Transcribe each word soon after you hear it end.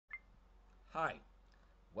Hi,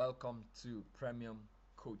 welcome to Premium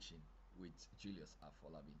Coaching with Julius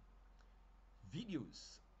Afolabi.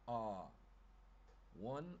 Videos are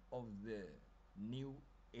one of the new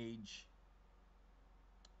age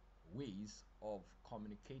ways of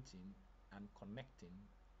communicating and connecting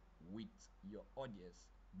with your audience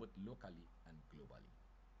both locally and globally.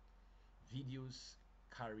 Videos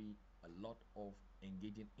carry a lot of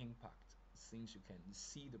engaging impact since you can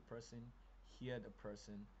see the person, hear the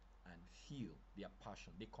person, and feel their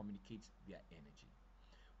passion. They communicate their energy.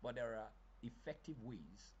 But there are effective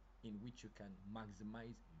ways in which you can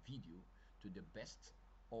maximize video to the best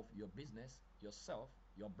of your business, yourself,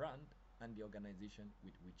 your brand, and the organization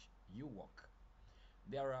with which you work.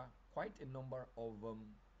 There are quite a number of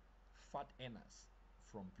fat earners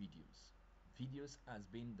from videos. Videos has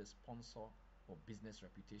been the sponsor of business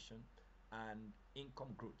reputation and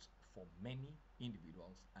income growth for many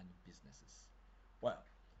individuals and businesses. Well,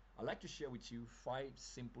 I'd like to share with you 5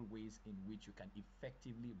 simple ways in which you can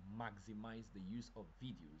effectively maximize the use of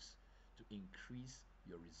videos to increase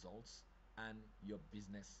your results and your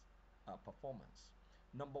business performance.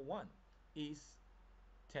 Number one is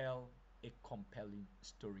tell a compelling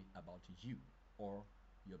story about you or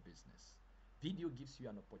your business. Video gives you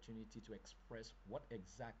an opportunity to express what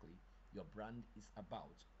exactly your brand is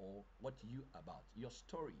about or what you about. Your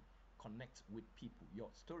story connects with people. Your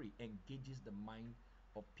story engages the mind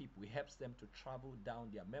of people. It helps them to travel down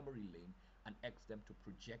their memory lane and asks them to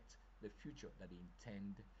project the future that they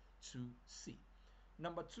intend to see.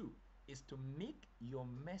 Number two is to make your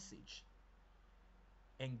message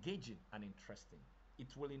engaging and interesting.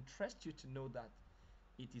 It will interest you to know that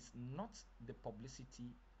it is not the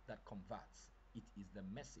publicity that converts, it is the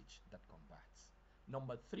message that converts.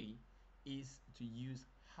 Number three is to use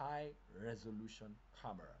high resolution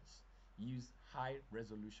cameras. Use high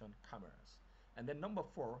resolution cameras. And then number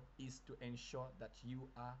four is to ensure that you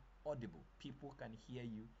are audible. People can hear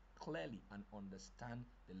you clearly and understand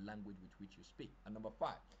the language with which you speak. And number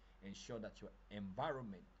five, ensure that your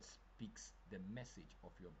environment speaks the message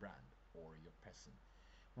of your brand or your person.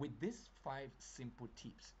 With these 5 simple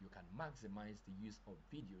tips, you can maximize the use of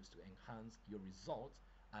videos to enhance your results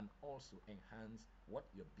and also enhance what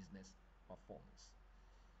your business performs.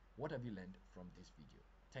 What have you learned from this video?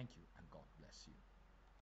 Thank you and God bless you.